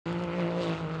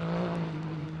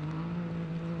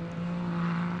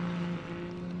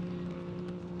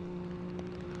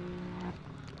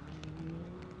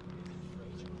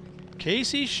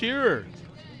Casey Shearer.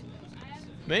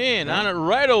 Man, on it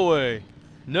right away.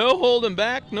 No holding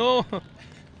back, no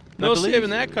saving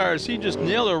that car. He just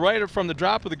nailed it right from the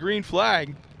drop of the green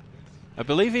flag. I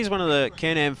believe he's one of the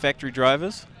Can-Am factory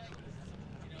drivers.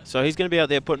 So he's going to be out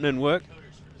there putting in work.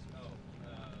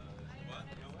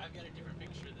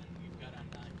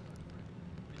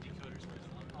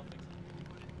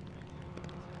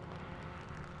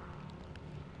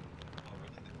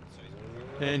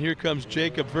 And here comes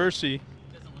Jacob Versey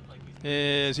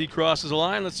as he crosses the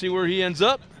line. Let's see where he ends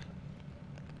up.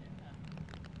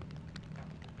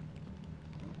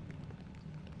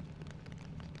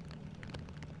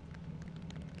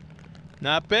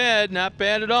 Not bad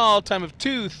at all. Time of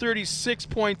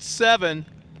 2:36.7.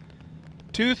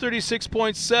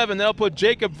 2:36.7. That'll put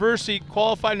Jacob Versey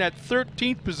qualified in that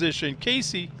 13th position.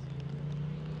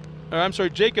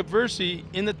 Jacob Versey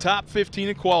in the top 15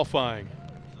 in qualifying.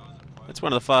 That's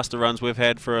one of the faster runs we've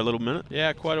had for a little minute.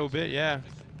 Yeah, quite a bit, yeah.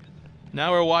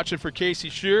 Now we're watching for Casey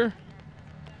Shearer.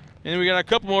 And we got a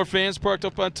couple more fans parked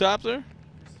up on top there.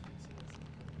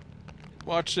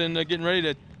 Watching, getting ready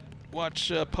to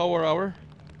watch Power Hour.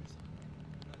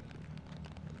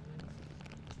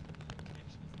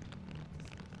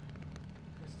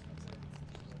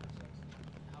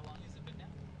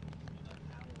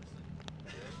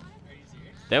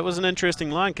 That was an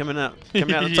interesting line coming out the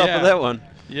top of that one.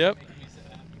 Yep.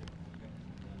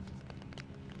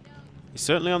 He's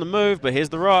certainly on the move, but here's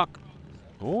the rock.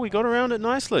 Oh, he got around it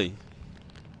nicely.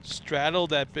 Straddled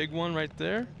that big one right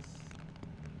there.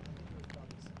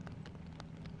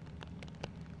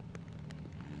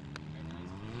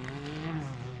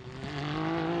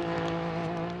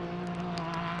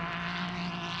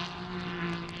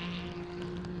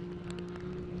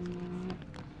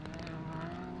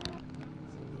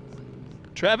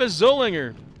 Travis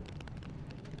Zollinger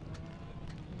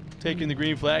taking the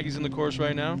green flag. He's in the course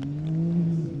right now.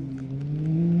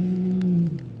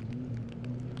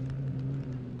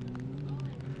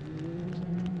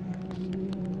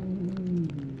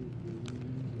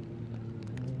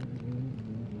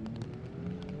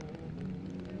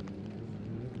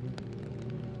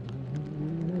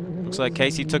 Looks like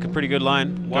Casey took a pretty good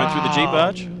line going through the Jeep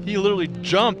arch. He literally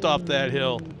jumped off that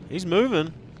hill. He's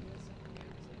moving.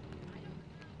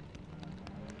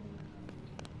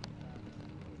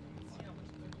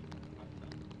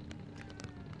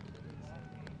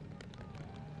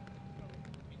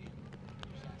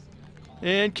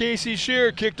 And Casey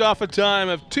Shearer kicked off a time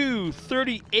of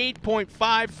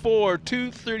 2:38.54.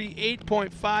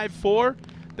 2:38.54.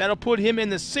 That'll put him in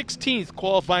the 16th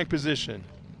qualifying position.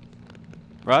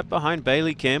 Right behind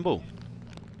Bailey Campbell.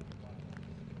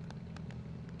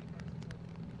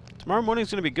 Tomorrow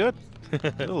morning's going to be good.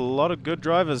 A lot of good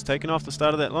drivers taking off the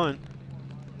start of that line.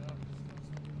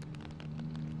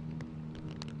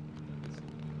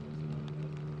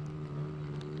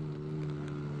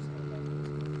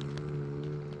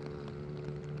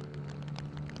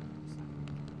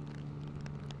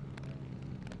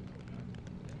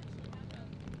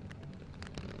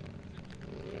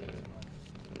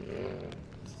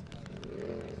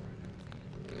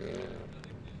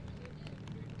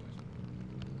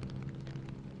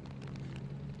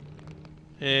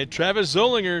 And Travis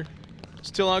Zollinger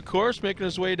still on course, making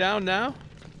his way down now.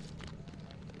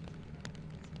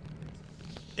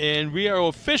 And we are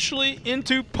officially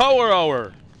into Power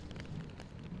Hour.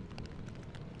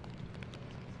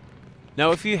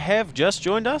 Now, if you have just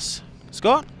joined us,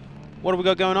 Scott, what have we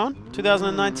got going on?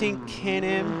 2019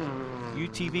 Can-Am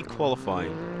UTV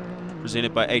qualifying,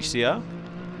 presented by HCR.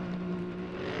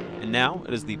 And now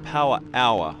it is the Power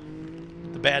Hour.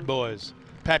 The bad boys.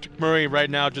 Patrick Murray right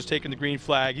now just taking the green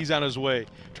flag. He's on his way.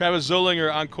 Travis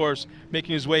Zollinger on course,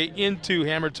 making his way into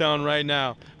Hammertown right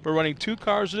now. We're running 2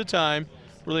 cars at a time.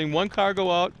 We're letting 1 car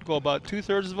go out, go about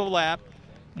 2/3 of a lap.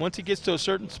 Once he gets to a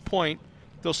certain point,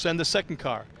 they'll send the second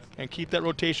car and keep that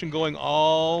rotation going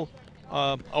all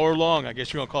hour long. I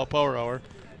guess you're going to call it Power Hour.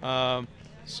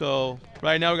 So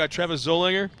right now we got Travis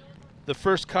Zollinger, the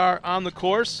first car on the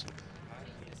course.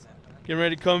 Getting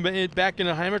ready to come back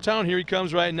into Hammertown. Here he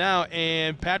comes right now.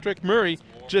 And Patrick Murray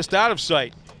just out of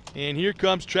sight. And here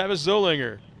comes Travis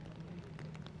Zollinger.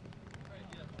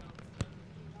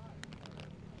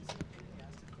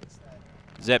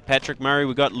 Is that Patrick Murray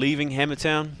we got leaving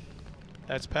Hammertown?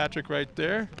 That's Patrick right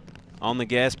there. On the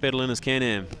gas pedal in his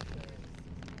Can-Am.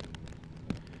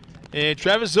 And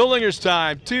Travis Zollinger's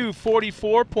time,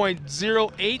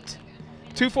 2:44.08.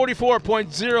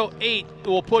 2:44.08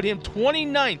 will put him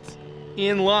 29th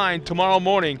in line tomorrow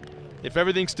morning if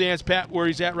everything stands pat where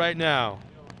he's at right now.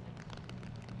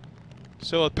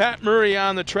 So with Pat Murray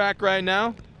on the track right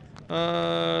now,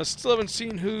 Still haven't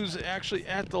seen who's actually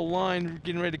at the line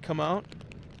getting ready to come out.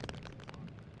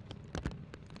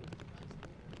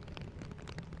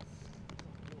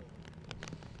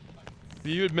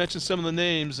 You had mentioned some of the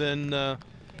names, and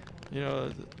you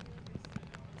know,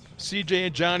 CJ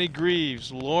and Johnny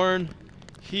Greaves, Lauren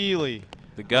Healy,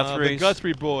 The Guthries. the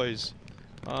Guthrie boys.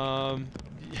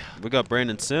 We got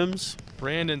Brandon Sims.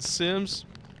 Brandon Sims.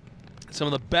 Some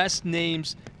of the best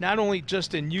names, not only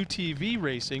just in UTV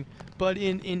racing, but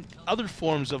in other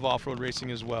forms of off-road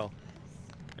racing as well.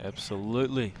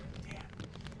 Absolutely.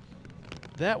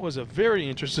 That was a very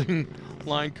interesting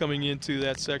line coming into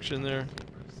that section there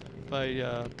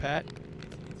by Pat.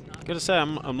 Gotta say,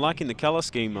 I'm liking the color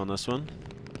scheme on this one.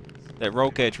 That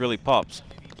roll cage really pops.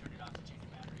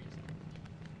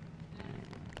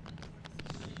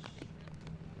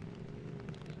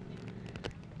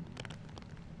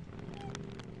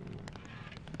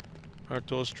 Aren't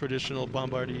those traditional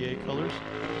Bombardier colors?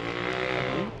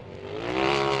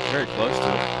 Very close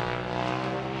to it.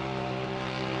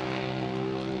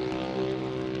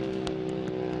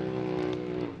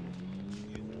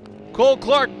 Cole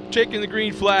Clark taking the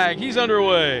green flag. He's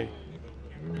underway.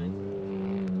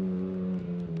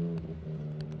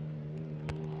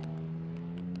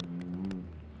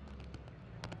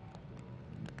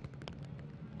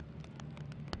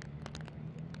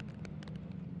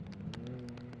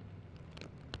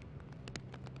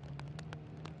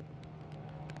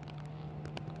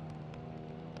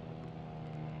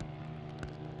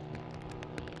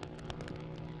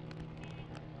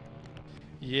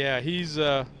 Yeah, he's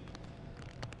yeah.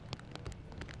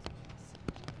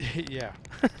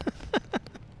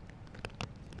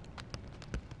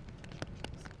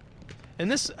 And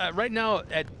this right now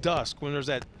at dusk, when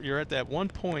you're at that one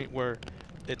point where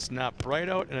it's not bright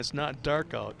out and it's not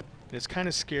dark out, it's kind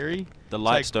of scary. The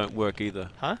lights don't work either.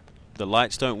 Huh? The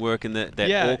lights don't work in that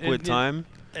Yeah, awkward time.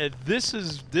 This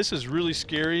is really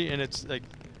scary, and it's like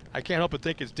I can't help but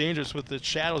think it's dangerous with the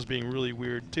shadows being really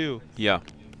weird too. Yeah.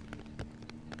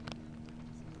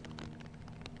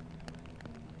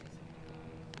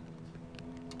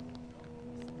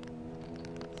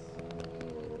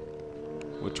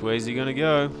 Which way is he going to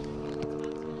go?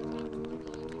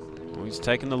 Well, he's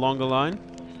taking the longer line.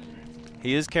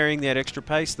 He is carrying that extra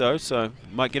pace, though, so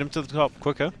might get him to the top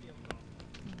quicker.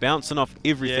 Bouncing off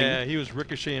everything. Yeah, he was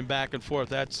ricocheting back and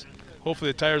forth.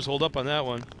 Hopefully the tires hold up on that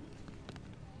one.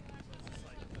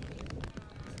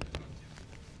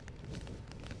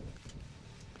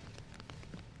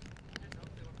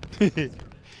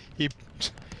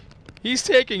 He's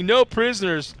taking no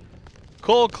prisoners.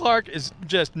 Cole Clark is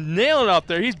just nailing it out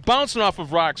there. He's bouncing off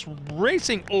of rocks,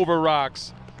 racing over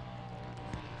rocks.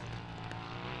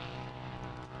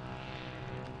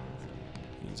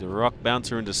 He's a rock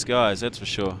bouncer in disguise, that's for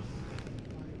sure.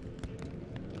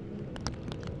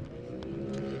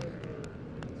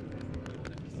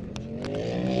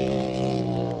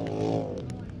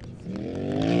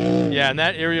 Yeah, in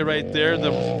that area right there,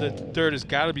 the dirt has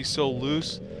got to be so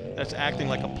loose. That's acting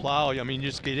like a plow. I mean, you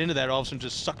just get into that, all of a sudden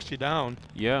just sucks you down.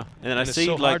 Yeah, and I it's see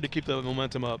so like hard to keep the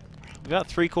momentum up. about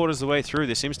 3/4 of the way through,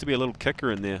 there seems to be a little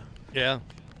kicker in there. Yeah.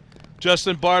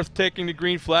 Justin Barth taking the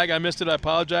green flag. I missed it. I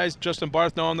apologize. Justin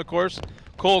Barth now on the course.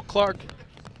 Cole Clark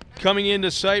coming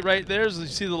into sight right there. As you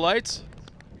see the lights.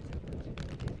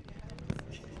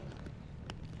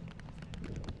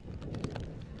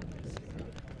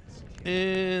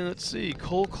 And let's see,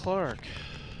 Cole Clark.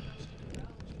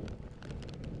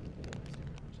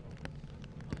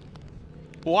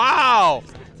 Wow!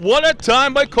 What a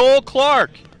time by Cole Clark.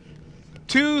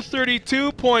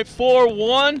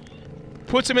 2:32.41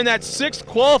 puts him in that 6th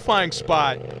qualifying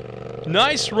spot.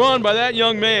 Nice run by that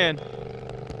young man.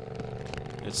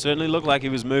 It certainly looked like he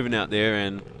was moving out there,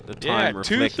 and the time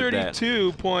reflected that.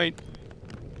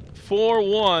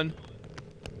 2:32.41.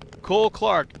 Cole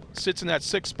Clark sits in that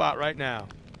 6th spot right now.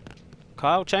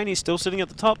 Kyle Cheney's still sitting at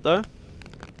the top, though.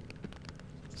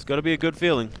 It's got to be a good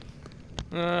feeling.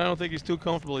 I don't think he's too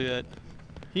comfortable yet.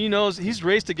 He knows he's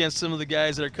raced against some of the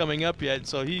guys that are coming up yet,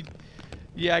 so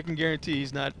yeah, I can guarantee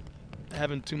he's not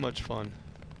having too much fun.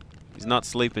 He's not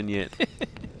sleeping yet.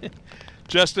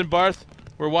 Justin Barth,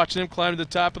 we're watching him climb to the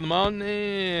top of the mountain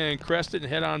and crest it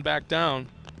and head on back down.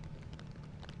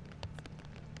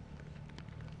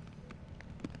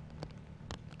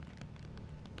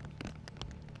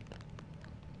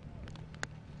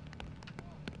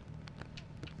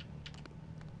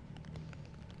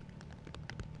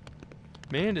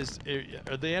 Man,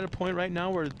 are they at a point right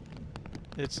now where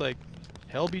it's like,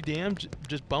 hell be damned,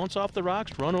 just bounce off the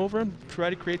rocks, run over them, try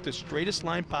to create the straightest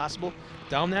line possible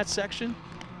down that section,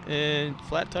 and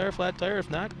flat tire, if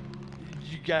not,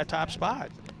 you got a top spot.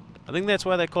 I think that's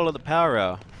why they call it the power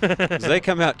hour, because they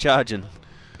come out charging.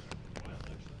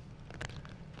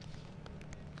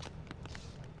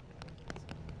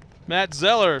 Matt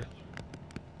Zeller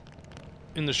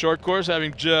in the short course,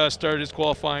 having just started his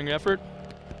qualifying effort.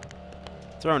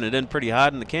 Throwing it in pretty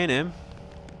hard in the Can-Am.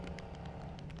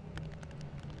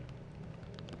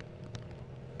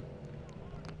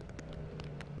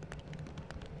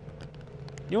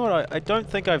 You know what, I don't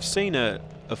think I've seen a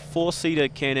four-seater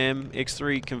Can-Am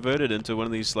X3 converted into one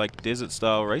of these like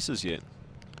desert-style races yet.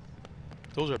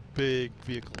 Those are big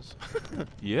vehicles.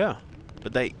 Yeah,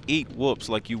 but they eat whoops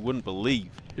like you wouldn't believe.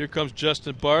 Here comes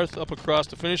Justin Barth up across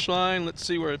the finish line. Let's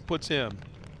see where it puts him.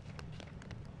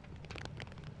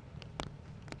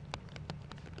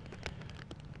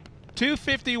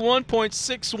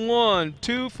 .251.61,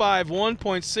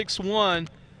 251.61.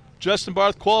 Justin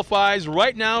Barth qualifies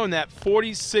right now in that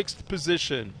 46th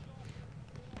position.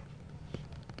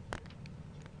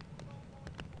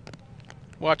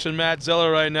 Watching Matt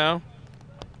Zeller right now.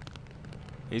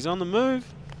 He's on the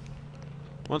move.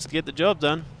 Wants to get the job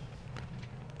done.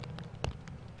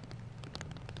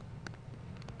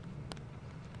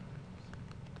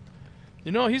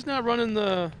 You know, he's not running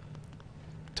the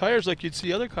tires like you'd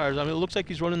see other cars. I mean, it looks like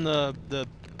he's running the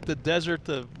desert,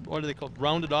 what are they called,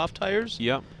 rounded off tires?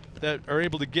 Yep. That are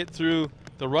able to get through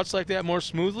the ruts like that more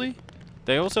smoothly.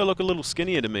 They also look a little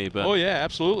skinnier to me, but... Oh, yeah,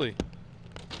 absolutely.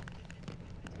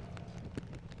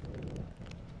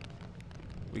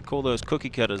 We call those cookie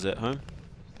cutters at home.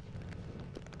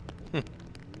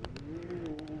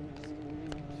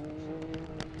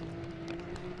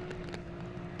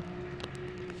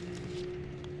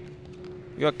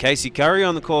 We got Casey Curry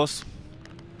on the course.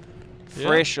 Yeah.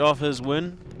 Fresh off his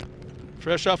win.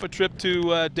 Fresh off a trip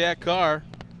to Dakar.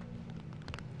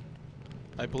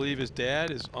 I believe his dad,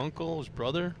 his uncle, his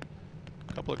brother,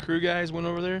 a couple of crew guys went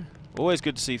over there. Always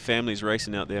good to see families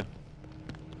racing out there.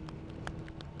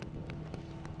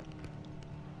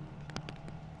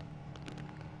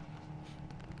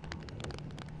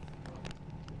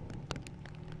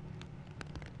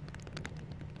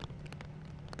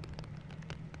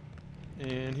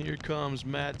 And here comes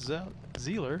Matt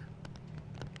Zeller.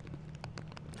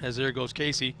 As there goes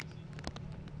Casey.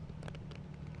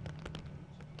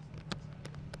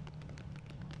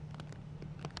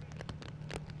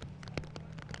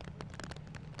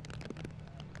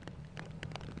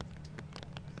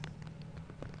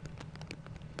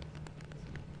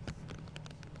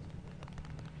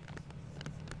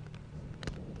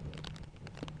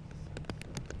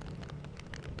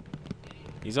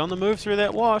 He's on the move through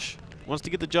that wash. Wants to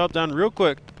get the job done real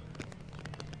quick.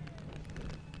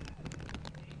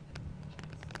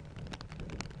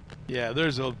 Yeah,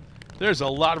 there's a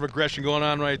lot of aggression going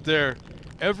on right there.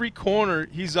 Every corner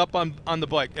he's up on the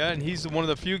bike, and he's one of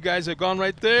the few guys that have gone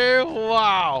right there.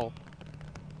 Wow.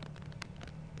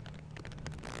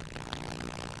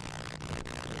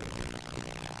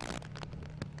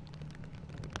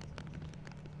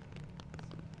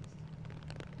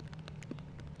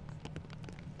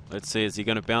 Let's see, is he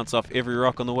going to bounce off every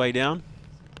rock on the way down?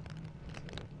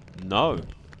 No.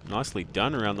 Nicely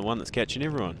done around the one that's catching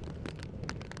everyone.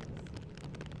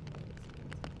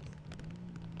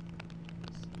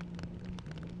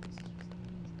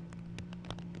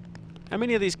 How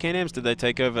many of these Can-Ams did they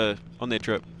take over on their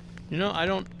trip? You know,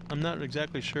 I'm not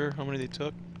exactly sure how many they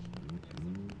took.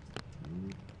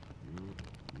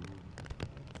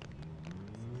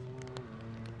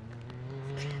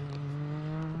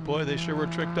 Boy, they sure were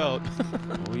tricked out.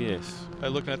 Oh, yes. By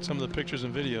looking at some of the pictures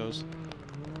and videos.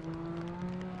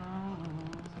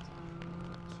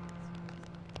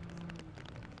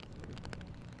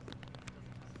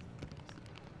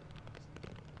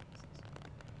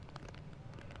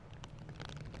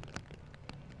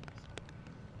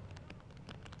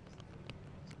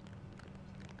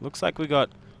 Looks like we got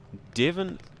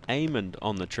Devin Amond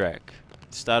on the track.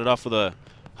 Started off with a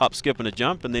hop, skip, and a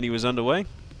jump, and then he was underway.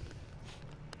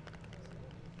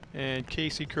 And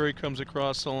Casey Curry comes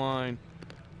across the line.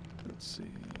 Let's see.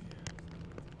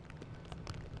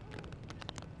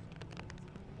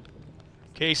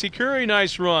 Casey Curry,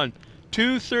 nice run.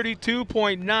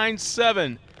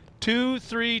 232.97.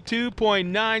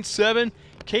 232.97.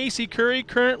 Casey Curry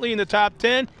currently in the top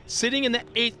 10, sitting in the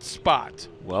 8th spot.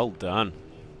 Well done.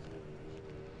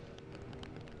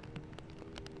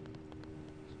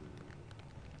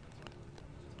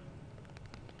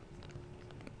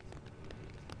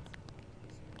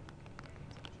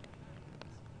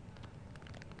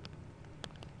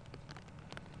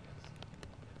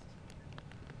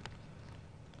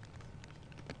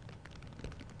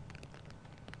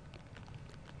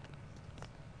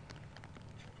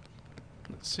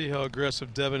 Let's see how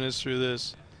aggressive Devin is through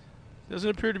this. Doesn't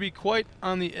appear to be quite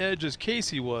on the edge as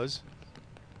Casey was.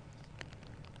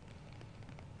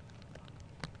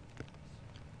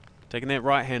 Taking that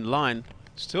right-hand line.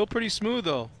 Still pretty smooth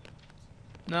though.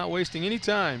 Not wasting any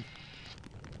time.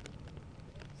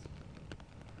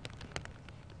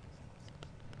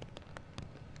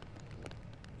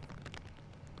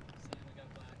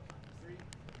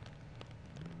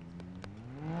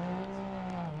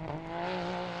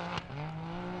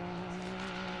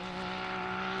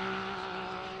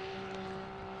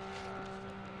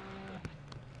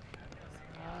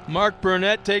 Mark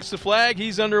Burnett takes the flag.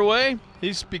 He's underway.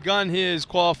 He's begun his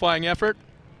qualifying effort.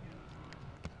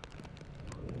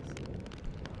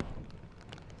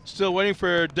 Still waiting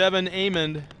for Devin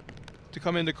Amond to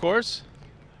come into course.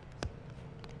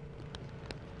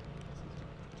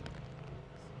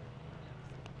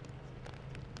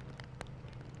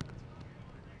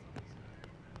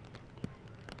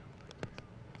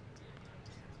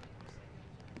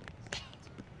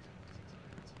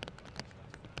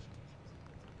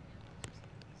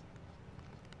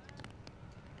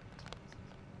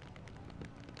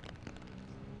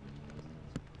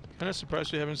 Kind of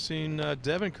surprised we haven't seen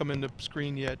Devin come into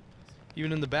screen yet,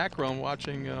 even in the background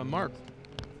watching Mark.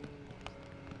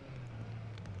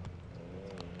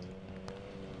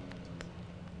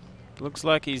 Looks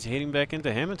like he's heading back into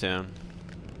Hammertown.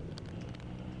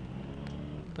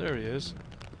 There he is.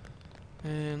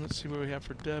 And let's see what we have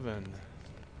for Devin.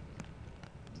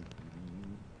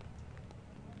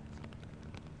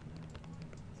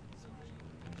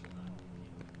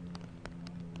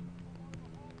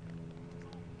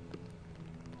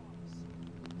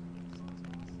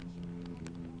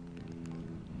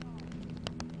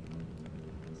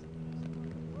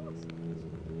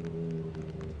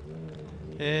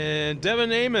 And Devin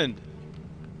Amond,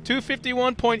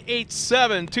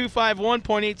 251.87,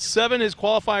 251.87 his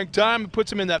qualifying time.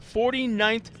 Puts him in that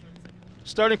 49th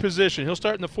starting position. He'll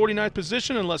start in the 49th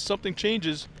position unless something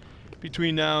changes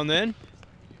between now and then.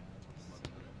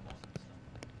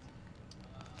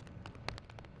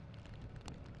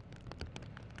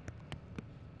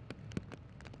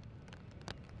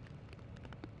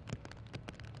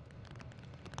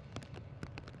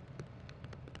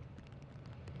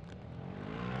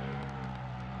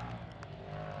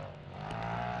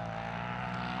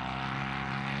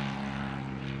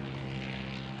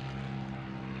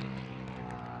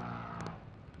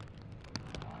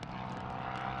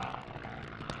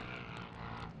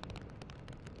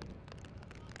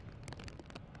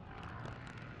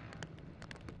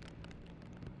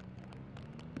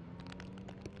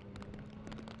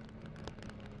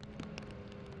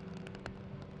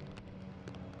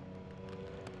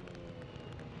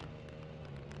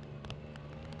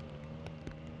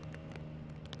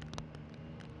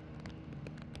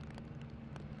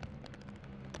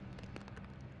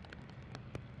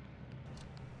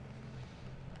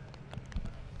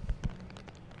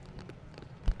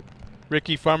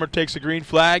 Ricky Farmer takes the green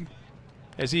flag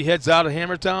as he heads out of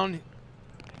Hammertown.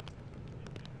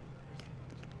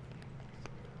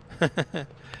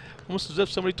 Almost as if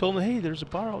somebody told him, hey, there's a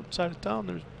bar outside of town.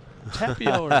 There's happy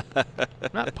hour.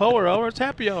 Not power hour, it's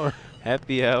happy hour.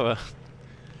 Happy hour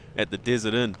at the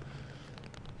Desert Inn.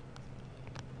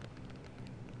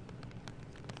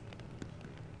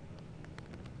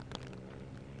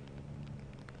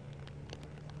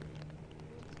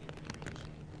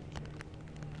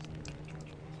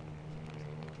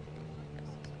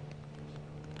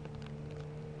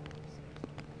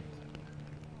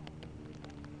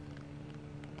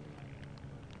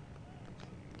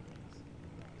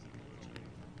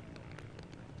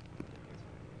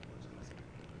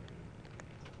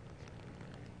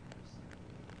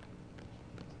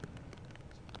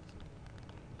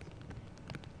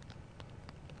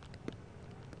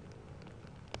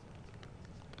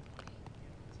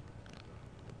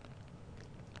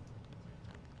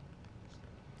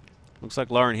 Looks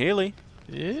like Lauren Healy.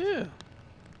 Yeah.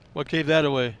 What gave that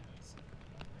away?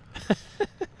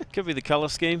 Could be the color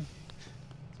scheme.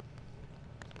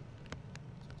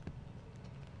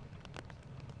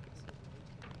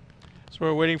 So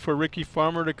we're waiting for Ricky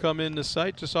Farmer to come into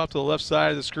sight just off to the left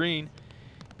side of the screen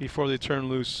before they turn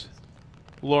loose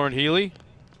Lauren Healy.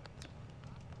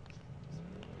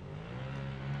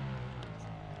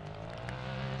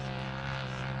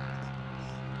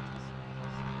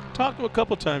 Talked to him a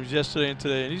couple times yesterday and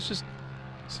today, and he's just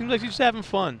seems like he's just having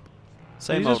fun.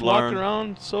 Same he's old just walking Lauren.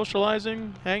 around,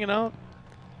 socializing, hanging out.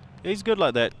 He's good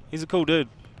like that. He's a cool dude.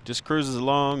 Just cruises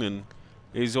along, and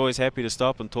he's always happy to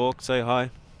stop and talk, say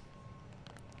hi.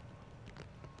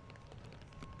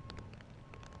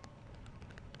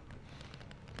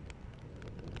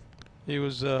 He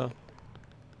was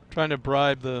trying to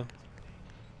bribe one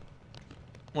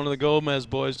of the Gomez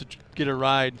boys to get a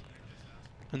ride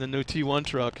in the new T1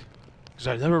 truck. Because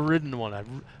I've never ridden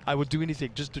one. I would do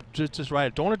anything just to ride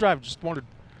it. Don't want to drive, just want to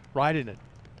ride in it.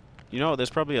 You know, there's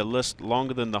probably a list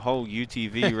longer than the whole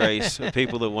UTV race of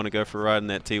people that want to go for a ride in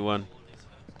that T1.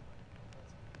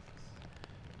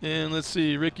 And let's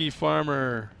see, Ricky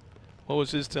Farmer, what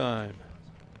was his time?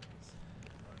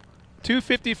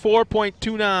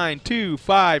 254.29,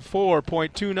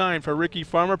 254.29 for Ricky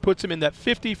Farmer, puts him in that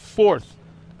 54th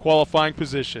qualifying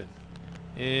position.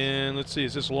 And let's see,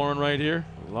 is this Lauren right here?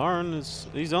 Lauren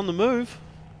he's on the move.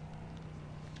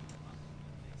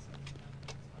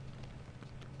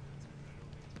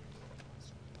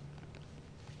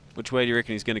 Which way do you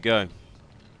reckon he's going to go?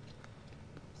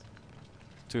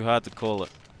 Too hard to call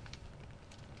it.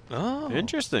 Oh,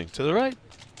 interesting. To the right.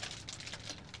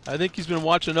 I think he's been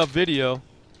watching enough video.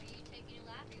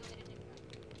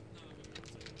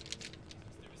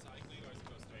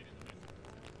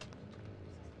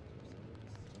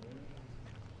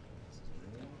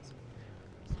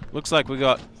 Looks like we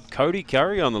got Cody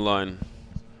Curry on the line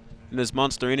in his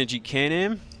Monster Energy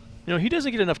Can-Am. You know, he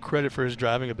doesn't get enough credit for his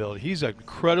driving ability. He's an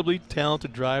incredibly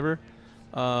talented driver.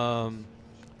 I've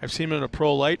seen him in a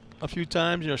Pro Light a few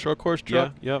times, you know, short course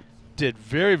truck. Yeah, yep. Did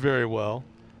very, very well.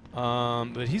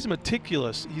 But he's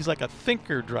meticulous. He's like a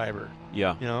thinker driver.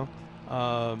 Yeah. You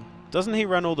know? Doesn't he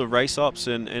run all the race ops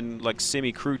and like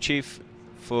semi-crew chief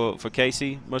for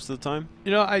Casey most of the time?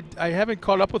 You know, I haven't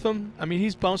caught up with him. I mean,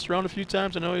 he's bounced around a few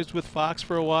times. I know he was with Fox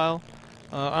for a while.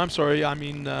 I'm sorry, I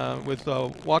mean with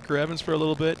Walker Evans for a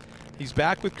little bit. He's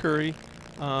back with Curry.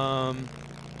 But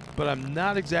I'm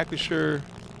not exactly sure.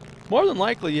 More than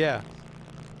likely, yeah.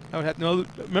 I would have to know.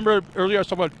 Remember earlier I was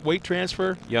talking about weight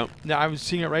transfer? Yep. Now I was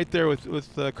seeing it right there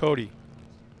with Cody.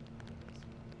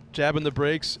 Jabbing the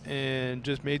brakes and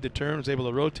just made the turn, was able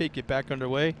to rotate, get back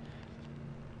underway.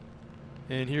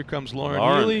 And here comes Lauren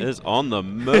Healy. Lauren is on the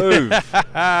move.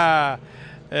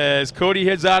 As Cody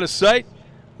heads out of sight,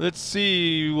 let's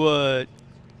see what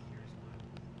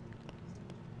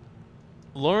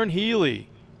Lauren Healy,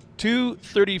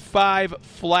 235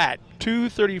 flat.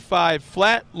 235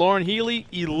 flat. Lauren Healy,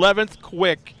 11th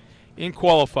quick in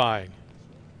qualifying.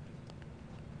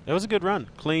 That was a good run.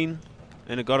 Clean,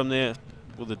 and it got him there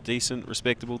with a decent,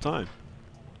 respectable time.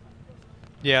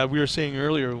 Yeah, we were saying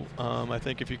earlier, I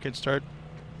think if you can start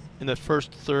in the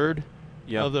first third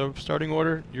of the starting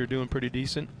order, you're doing pretty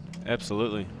decent.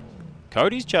 Absolutely.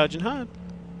 Cody's charging hard.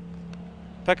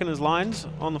 Picking his lines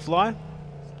on the fly.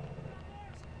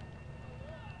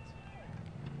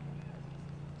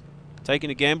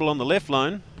 Taking a gamble on the left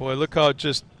line. Boy, look how it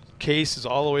just cases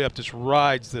all the way up, just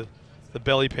rides the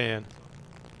belly pan.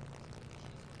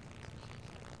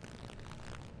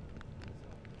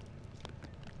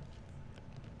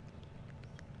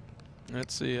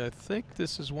 Let's see, I think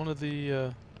this is one of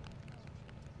the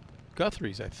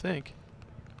Guthrie's, I think.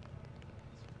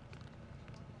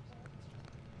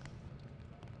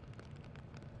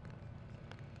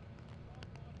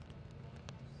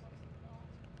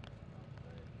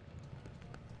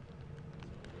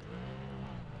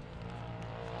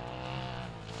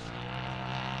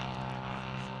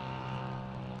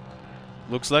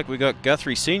 Looks like we got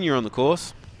Guthrie Sr. on the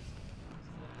course.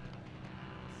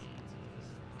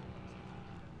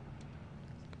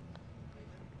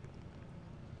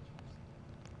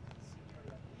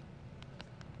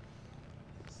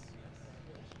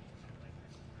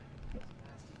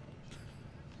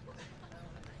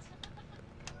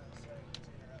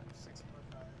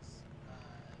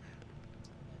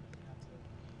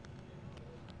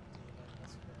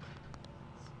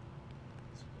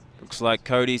 Looks like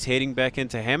Cody's heading back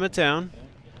into Hammertown,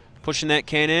 pushing that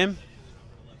Can-Am.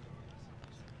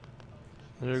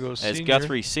 There goes as Senior.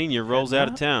 Guthrie Sr. rolls out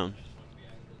of town.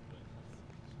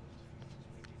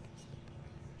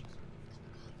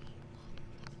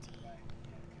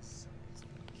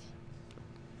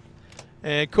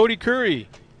 And Cody Curry,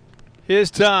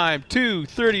 his time,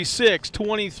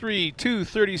 2:36.23,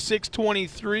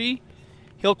 2:36.23.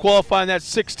 He'll qualify in that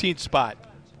 16th spot.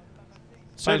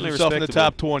 Finds himself in the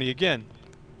top 20 again.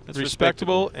 That's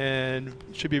respectable and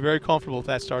should be very comfortable with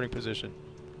that starting position.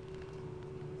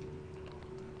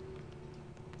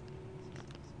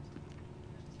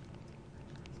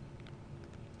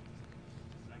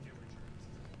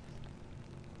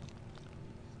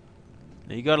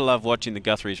 Now you gotta love watching the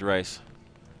Guthries race.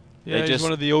 Yeah, he's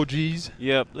one of the OGs.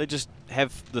 Yep, they just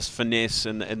have this finesse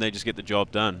and they just get the job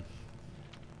done.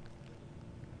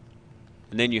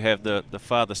 And then you have the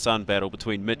father-son battle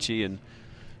between Mitchie and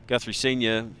Guthrie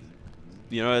Sr.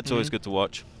 You know, it's always good to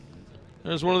watch.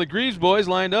 There's one of the Greaves boys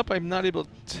lined up. I'm not able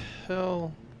to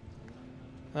tell.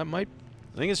 That might.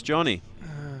 I think it's Johnny.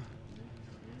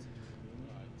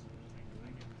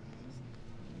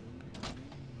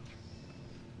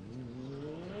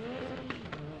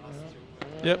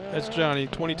 Yep, that's Johnny,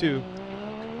 22.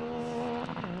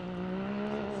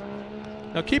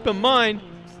 Now keep in mind,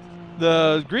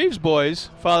 the Greaves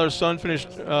boys, father-son, finished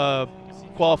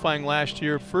qualifying last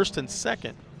year first and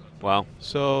second. Wow.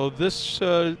 So this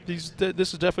is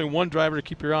definitely one driver to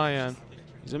keep your eye on.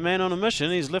 He's a man on a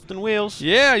mission. He's lifting wheels.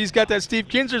 Yeah, he's got that Steve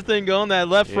Kinzer thing going, that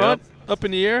left front up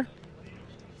in the air.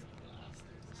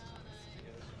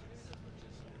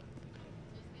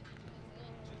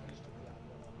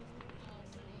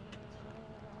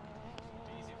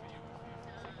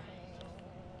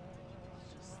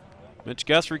 Mitch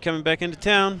Guthrie coming back into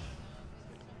town.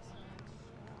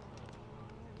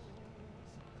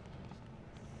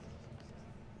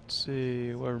 Let's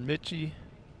see, where Mitchie.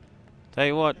 Tell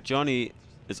you what, Johnny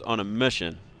is on a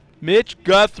mission. Mitch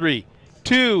Guthrie,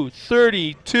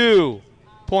 232.54,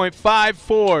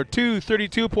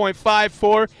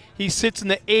 232.54. He sits in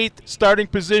the 8th starting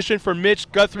position for Mitch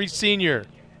Guthrie Sr.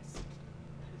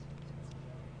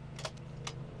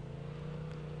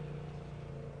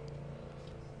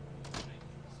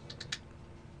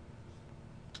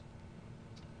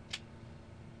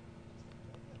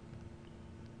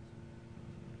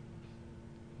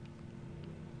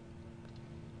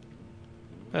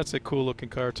 That's a cool looking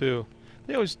car too.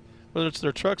 They always, whether it's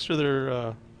their trucks or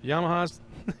their Yamahas,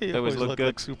 they always look good.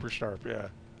 Like super sharp, yeah.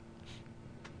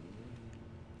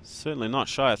 Certainly not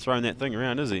shy of throwing that thing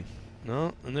around, is he?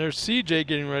 No, and there's CJ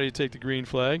getting ready to take the green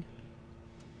flag.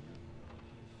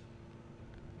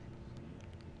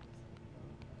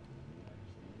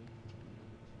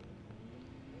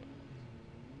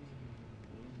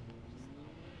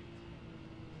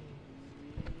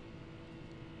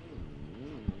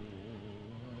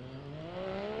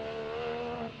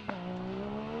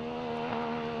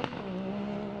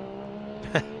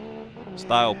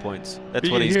 Style points. That's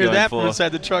you what he's hear going that for. from inside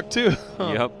the truck too.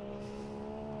 Yep.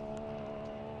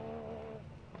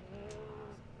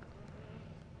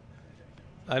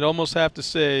 I'd almost have to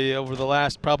say over the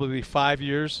last probably 5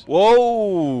 years.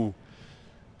 Whoa!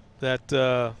 That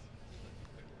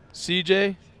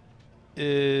CJ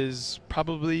is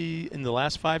probably in the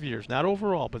last 5 years, not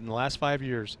overall, but in the last 5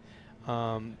 years,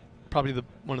 probably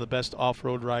one of the best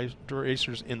off-road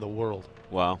racers in the world.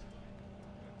 Wow.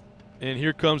 And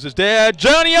here comes his dad,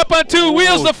 Johnny, up on 2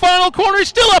 wheels. The final corner, he's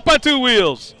still up on 2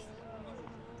 wheels.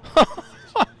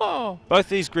 Both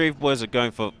these Greaves boys are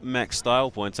going for max style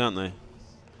points, aren't they?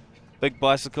 Big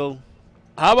bicycle.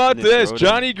 How about this?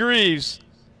 Johnny Greaves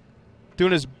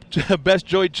doing his best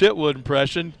Joey Chitwood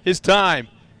impression. His time,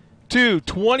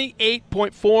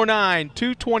 2:28.49.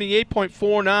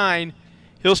 2:28.49.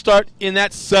 He'll start in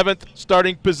that 7th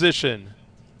starting position.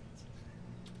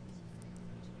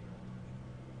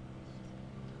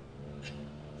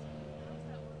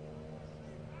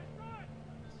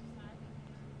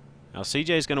 Now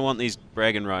CJ's going to want these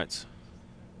bragging rights.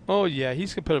 Oh yeah,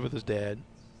 he's competitive with his dad.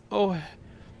 Oh,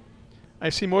 I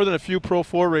see more than a few Pro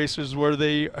 4 racers where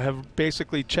they have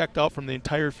basically checked out from the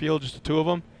entire field, just the 2 of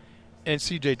them, and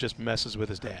CJ just messes with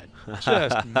his dad.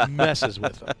 Just messes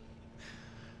with him.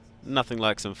 Nothing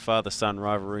like some father-son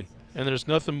rivalry. And there's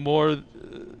nothing more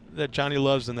that Johnny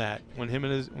loves than that.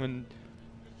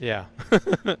 Yeah.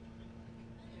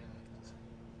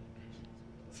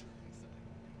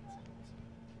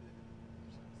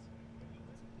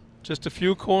 Just a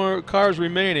few cars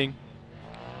remaining.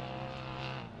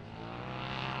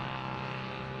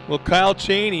 Will Kyle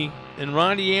Cheney and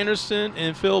Ronnie Anderson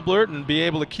and Phil Blurton be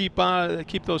able to keep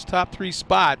those top 3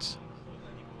 spots?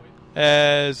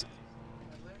 As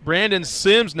Brandon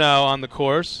Sims now on the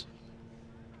course.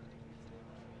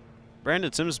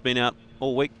 Brandon Sims has been out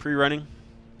all week pre-running.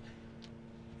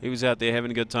 He was out there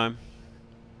having a good time.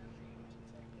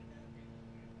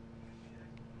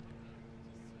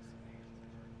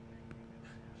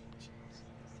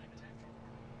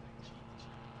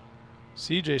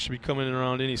 CJ should be coming in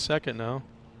around any second now.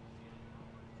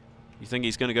 You think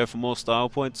he's going to go for more style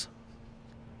points?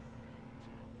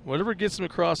 Whatever gets him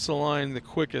across the line the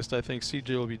quickest, I think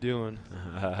CJ will be doing.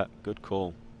 Good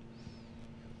call.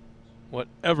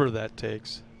 Whatever that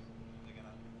takes.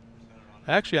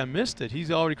 Actually, I missed it. He's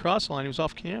already crossed the line. He was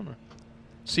off camera.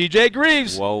 CJ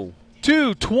Greaves. Whoa.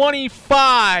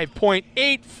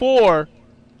 2:25.84.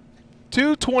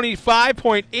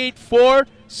 2:25.84.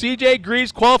 CJ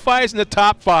Greaves qualifies in the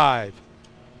top 5.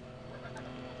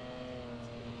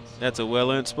 That's a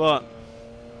well-earned spot.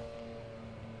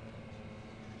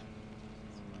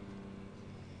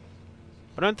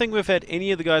 I don't think we've had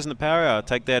any of the guys in the power hour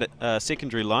take that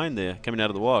secondary line there coming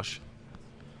out of the wash.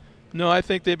 No, I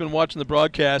think they've been watching the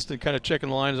broadcast and kind of checking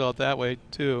the lines out that way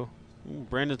too. Ooh,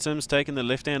 Brandon Sims taking the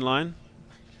left-hand line.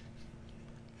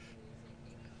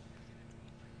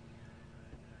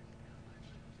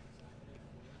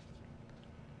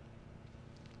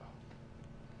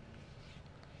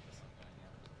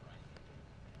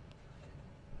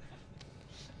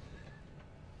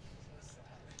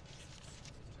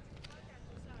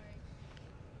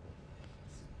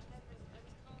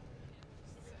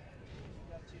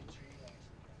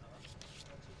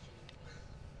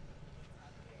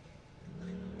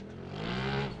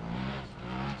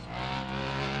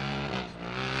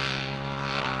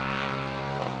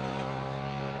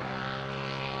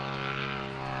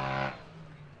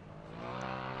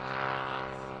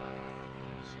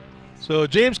 So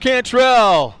James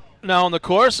Cantrell now on the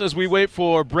course as we wait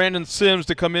for Brandon Sims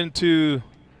to come into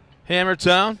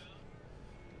Hammertown.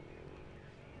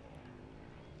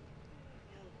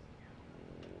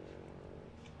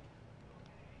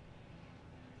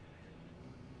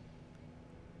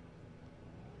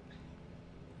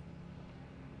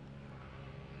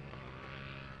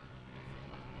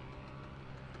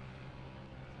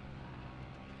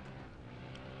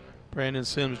 Brandon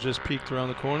Sims just peeked around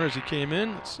the corner as he came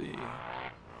in. Let's see.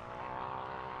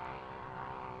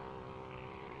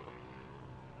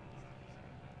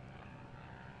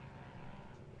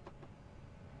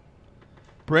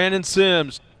 Brandon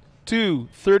Sims,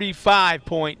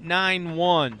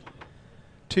 2:35.91.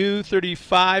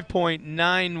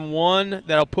 2:35.91.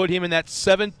 That'll put him in that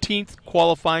 17th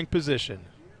qualifying position.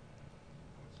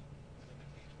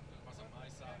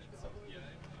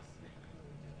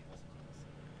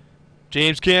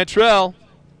 James Cantrell.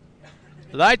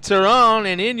 Lights are on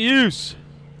and in use.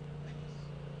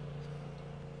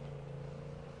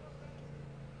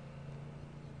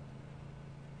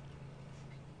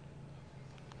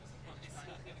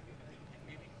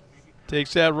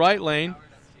 Takes that right lane.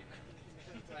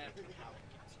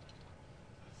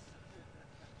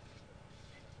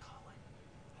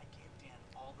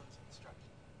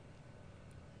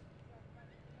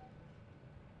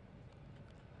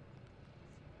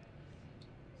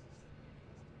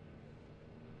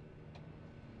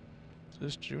 Is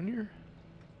this Junior?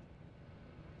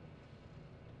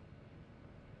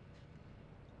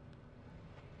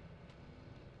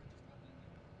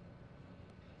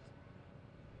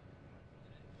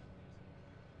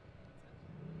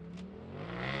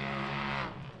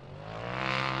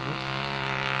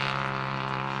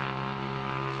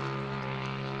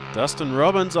 Dustin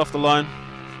Robbins off the line.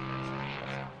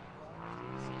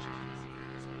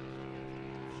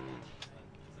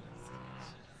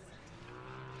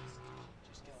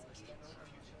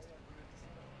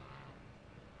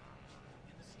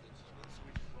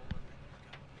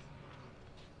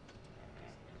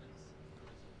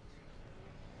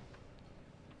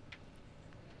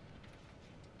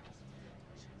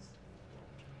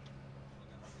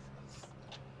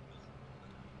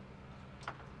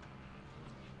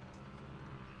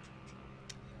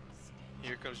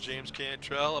 Here comes James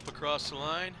Cantrell up across the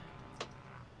line.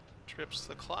 Trips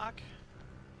the clock.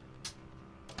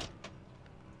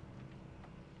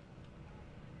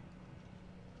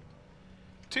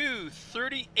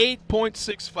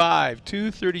 .238.65.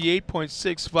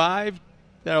 238.65.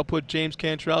 That'll put James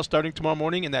Cantrell starting tomorrow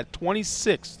morning in that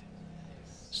 26th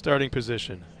starting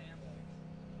position.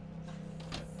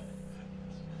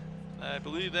 I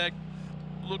believe that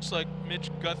looks like Mitch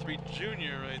Guthrie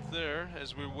Jr. right there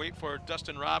as we wait for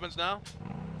Dustin Robbins now.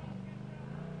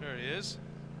 There he is.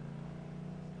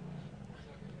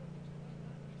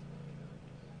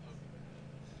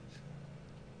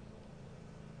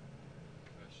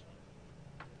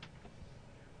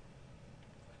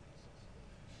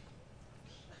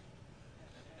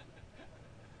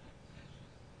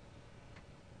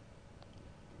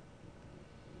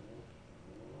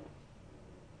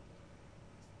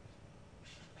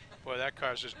 Boy, that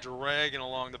car's just dragging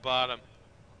along the bottom.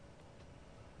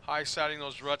 High siding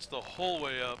those ruts the whole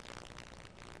way up.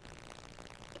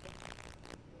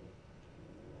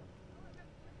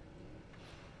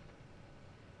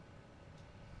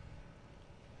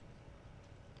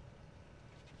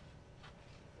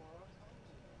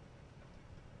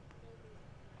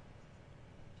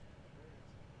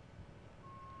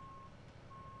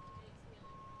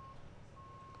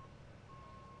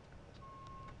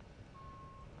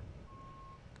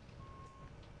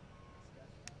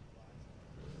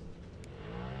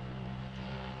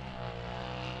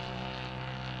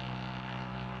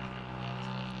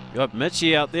 Got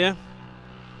Mitchie out there,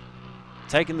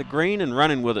 taking the green and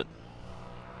running with it.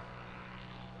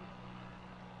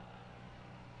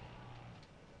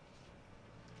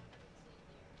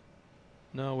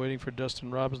 Now waiting for Dustin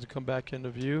Robbins to come back into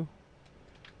view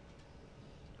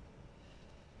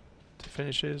to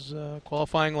finish his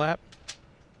qualifying lap.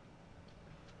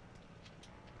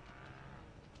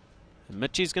 And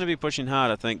Mitchie's going to be pushing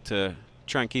hard, I think, to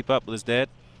try and keep up with his dad.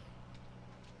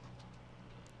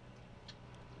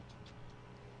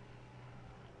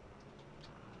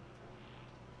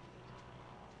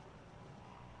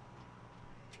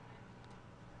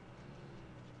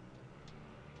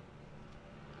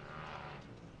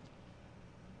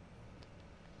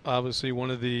 Obviously one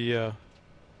of the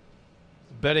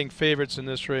betting favorites in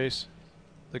this race,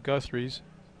 the Guthries.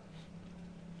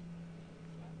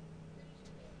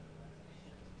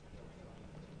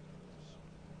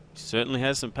 Certainly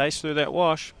has some pace through that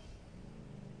wash.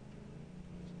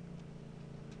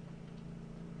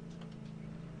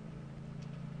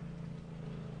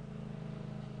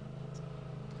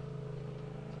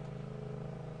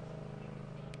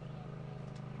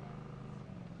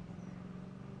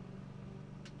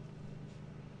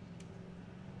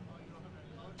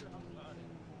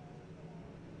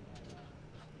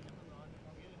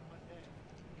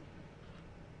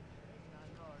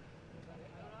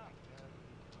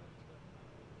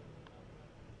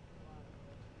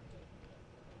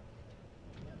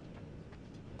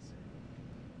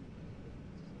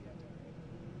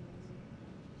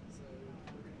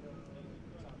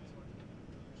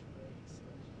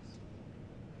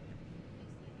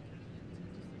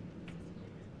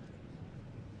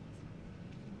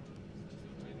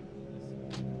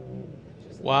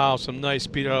 Wow, some nice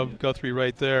speed out of Guthrie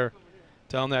right there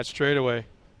down that straightaway.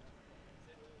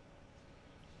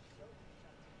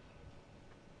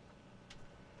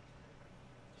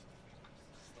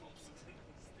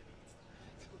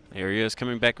 There he is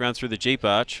coming back around through the Jeep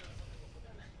arch.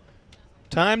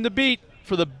 Time to beat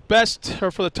for the best, or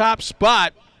for the top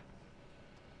spot,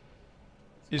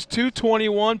 is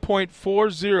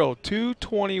 221.40.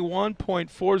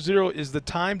 221.40 is the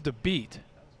time to beat.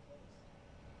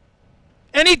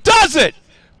 And he does it!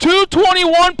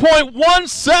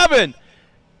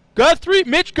 221.17.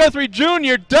 Mitch Guthrie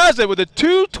Jr. does it with a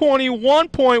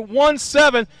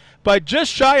 221.17 by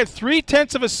just shy of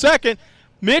 0.3 of a second.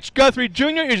 Mitch Guthrie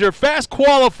Jr. is your fast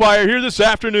qualifier here this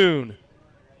afternoon.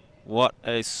 What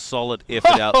a solid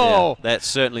effort out there. That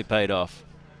certainly paid off.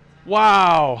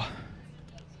 Wow.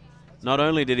 Not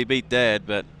only did he beat Dad,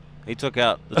 but he took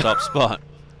out the top spot.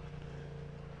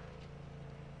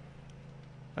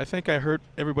 I think I hurt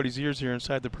everybody's ears here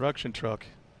inside the production truck.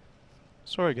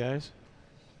 Sorry, guys.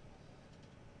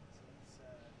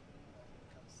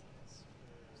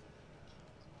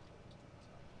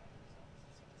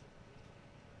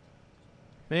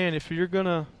 Man, if you're going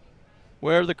to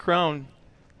wear the crown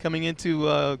coming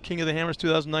into King of the Hammers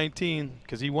 2019,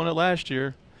 because he won it last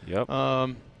year. Yep.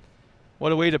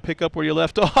 What a way to pick up where you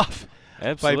left off.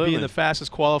 Absolutely. By being the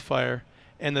fastest qualifier.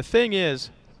 And the thing is,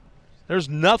 there's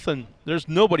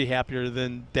nobody happier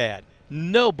than Dad.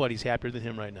 Nobody's happier than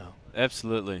him right now.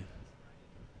 Absolutely.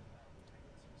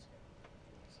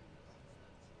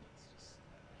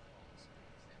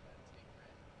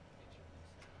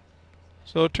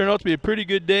 So it turned out to be a pretty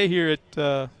good day here at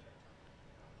the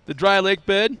dry lake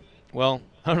bed. Well,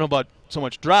 I don't know about so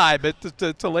much dry, but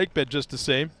it's a lake bed just the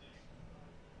same.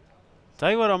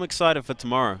 Tell you what, I'm excited for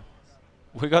tomorrow.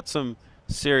 We got some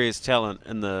serious talent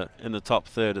in the top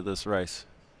third of this race.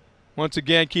 Once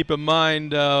again, keep in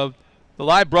mind the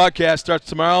live broadcast starts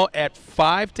tomorrow at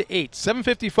 5 to 8,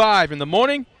 7:55 in the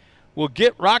morning. We'll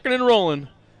get rocking and rolling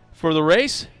for the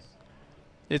race.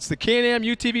 It's the K&M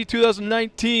UTV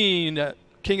 2019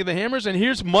 King of the Hammers, and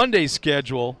here's Monday's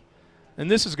schedule. And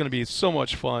this is going to be so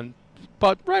much fun.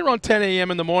 But right around 10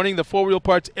 a.m. in the morning, the 4-wheel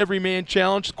parts Everyman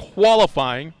Challenge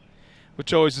qualifying,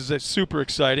 which always is super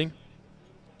exciting.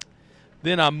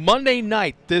 Then on Monday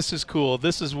night, this is cool.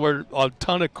 This is where a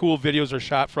ton of cool videos are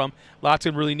shot from. Lots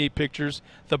of really neat pictures.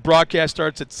 The broadcast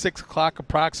starts at 6 o'clock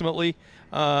approximately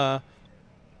on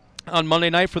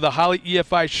Monday night for the Holly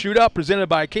EFI Shootout presented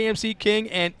by KMC King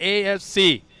and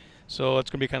AFC. So it's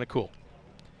going to be kind of cool.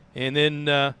 And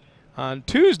then on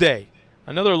Tuesday,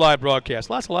 another live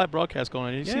broadcast. Lots of live broadcasts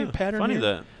going on. You see a pattern funny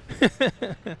here?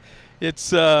 that.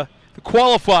 It's the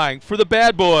qualifying for the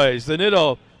Bad Boys, the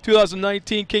Nitto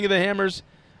 2019 King of the Hammers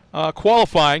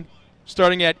qualifying,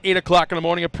 starting at 8 o'clock in the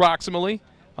morning approximately,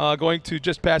 going to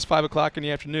just past 5 o'clock in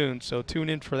the afternoon. So tune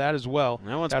in for that as well.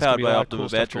 That one's powered by Optima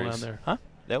batteries. Huh?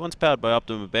 That one's powered by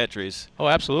Optima batteries. Oh,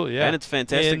 absolutely, yeah. And it's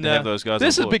fantastic to have those guys on board.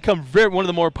 This has become one of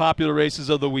the more popular races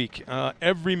of the week.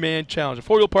 Everyman Challenge. The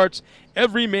 4-wheel parts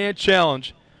Everyman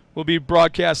Challenge will be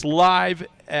broadcast live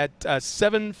at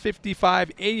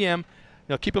 7:55 a.m.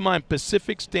 Now, keep in mind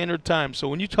Pacific Standard Time. So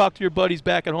when you talk to your buddies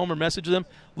back at home or message them,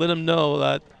 let them know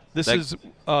that this is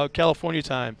California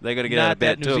time. They got to get out of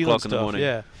bed at 2 o'clock in the morning.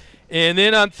 Yeah. And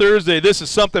then on Thursday, this is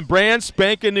something brand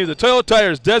spanking new. The Toyota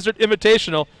Tires Desert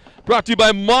Invitational, brought to you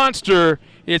by Monster.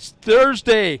 It's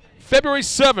Thursday, February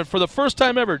 7th, for the first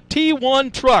time ever.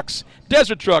 T1 Trucks,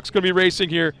 Desert Trucks, going to be racing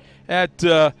here at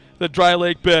the Dry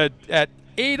Lake Bed at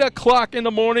 8 o'clock in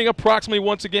the morning, approximately,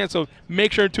 once again. So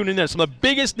make sure to tune in there. Some of the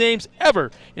biggest names ever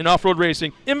in off-road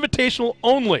racing, invitational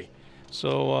only.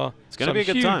 So it's going to be a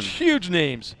good time. Huge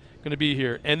names going to be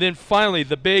here. And then finally,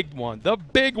 the big one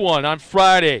on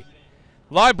Friday.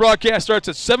 Live broadcast starts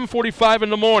at 7:45 in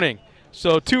the morning.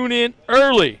 So tune in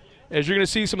early, as you're going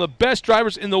to see some of the best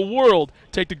drivers in the world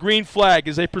take the green flag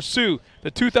as they pursue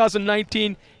the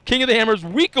 2019 King of the Hammers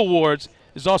Week Awards.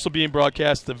 Is also being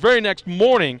broadcast the very next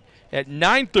morning at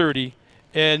 9:30,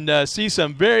 and see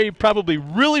some probably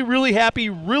really happy,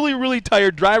 really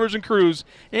tired drivers and crews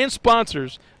and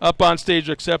sponsors up on stage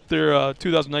to accept their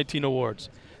 2019 awards.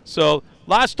 So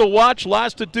lots to watch,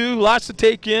 lots to do, lots to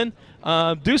take in.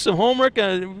 Do some homework.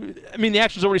 I mean, the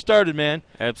action's already started, man.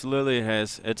 Absolutely, it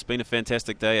has. It's been a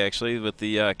fantastic day, actually, with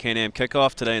the Can-Am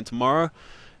kickoff today and tomorrow.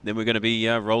 Then we're going to be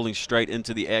rolling straight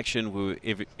into the action where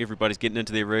everybody's getting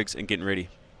into their rigs and getting ready.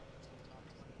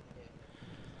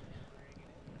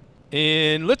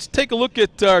 And let's take a look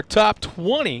at our top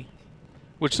 20,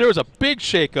 which there was a big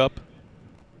shakeup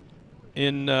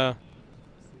in the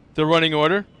running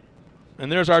order.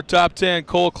 And there's our top 10.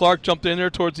 Cole Clark jumped in there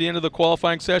towards the end of the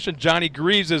qualifying session. Johnny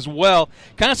Greaves as well.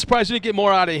 Kind of surprised we didn't get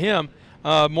more out of him,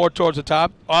 more towards the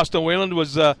top. Austin Wayland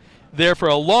was there for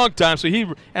a long time.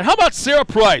 And how about Sarah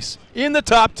Price in the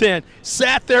top 10?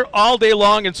 Sat there all day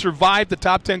long and survived the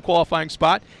top 10 qualifying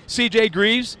spot. C.J.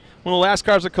 Greaves, one of the last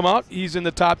cars that come out, he's in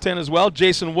the top 10 as well.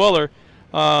 Jason Weller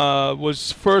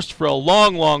was first for a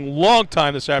long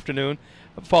time this afternoon.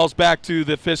 Falls back to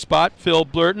the 5th spot. Phil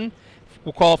Blurton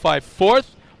will qualify 4th.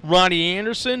 Ronnie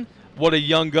Anderson, what a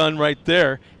young gun right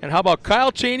there. And how about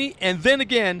Kyle Cheney? And then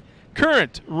again,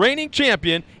 current reigning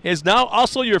champion is now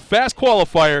also your fast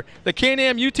qualifier. The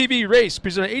Can-Am UTV race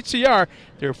presented at HCR.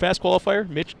 Their fast qualifier,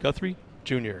 Mitch Guthrie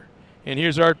Jr. And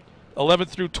here's our 11th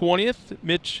through 20th.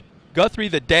 Mitch Guthrie,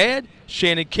 the dad.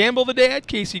 Shannon Campbell, the dad.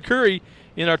 Casey Curry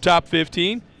in our top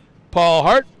 15. Paul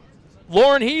Hart.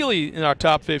 Lauren Healy in our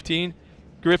top 15.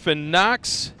 Griffin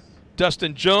Knox.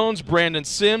 Dustin Jones, Brandon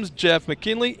Sims, Jeff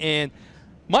McKinley, and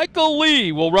Michael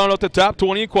Lee will round out the top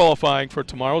 20 in qualifying for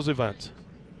tomorrow's event.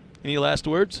 Any last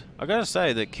words? I got to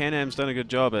say that Can-Am's done a good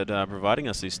job at providing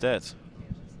us these stats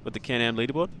with the Can-Am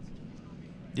leaderboard.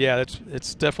 Yeah,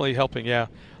 it's definitely helping, yeah.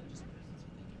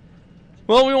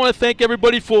 Well, we want to thank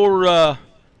everybody for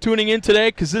tuning in today,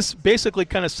 because this basically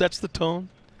kind of sets the tone.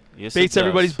 Yes, baits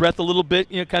everybody's breath a little bit,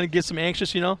 kind of gets them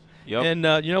anxious, Yep.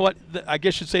 And you know what? I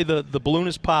guess you'd say the balloon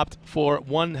is popped for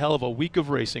one hell of a week of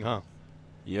racing, huh?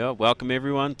 Yeah, welcome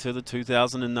everyone to the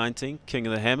 2019 King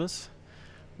of the Hammers.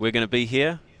 We're going to be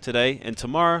here today and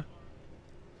tomorrow,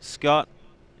 Scott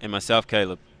and myself,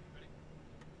 Caleb.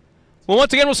 Well,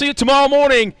 once again, we'll see you tomorrow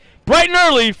morning, bright and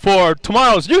early, for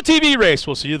tomorrow's UTV race.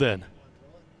 We'll see you then.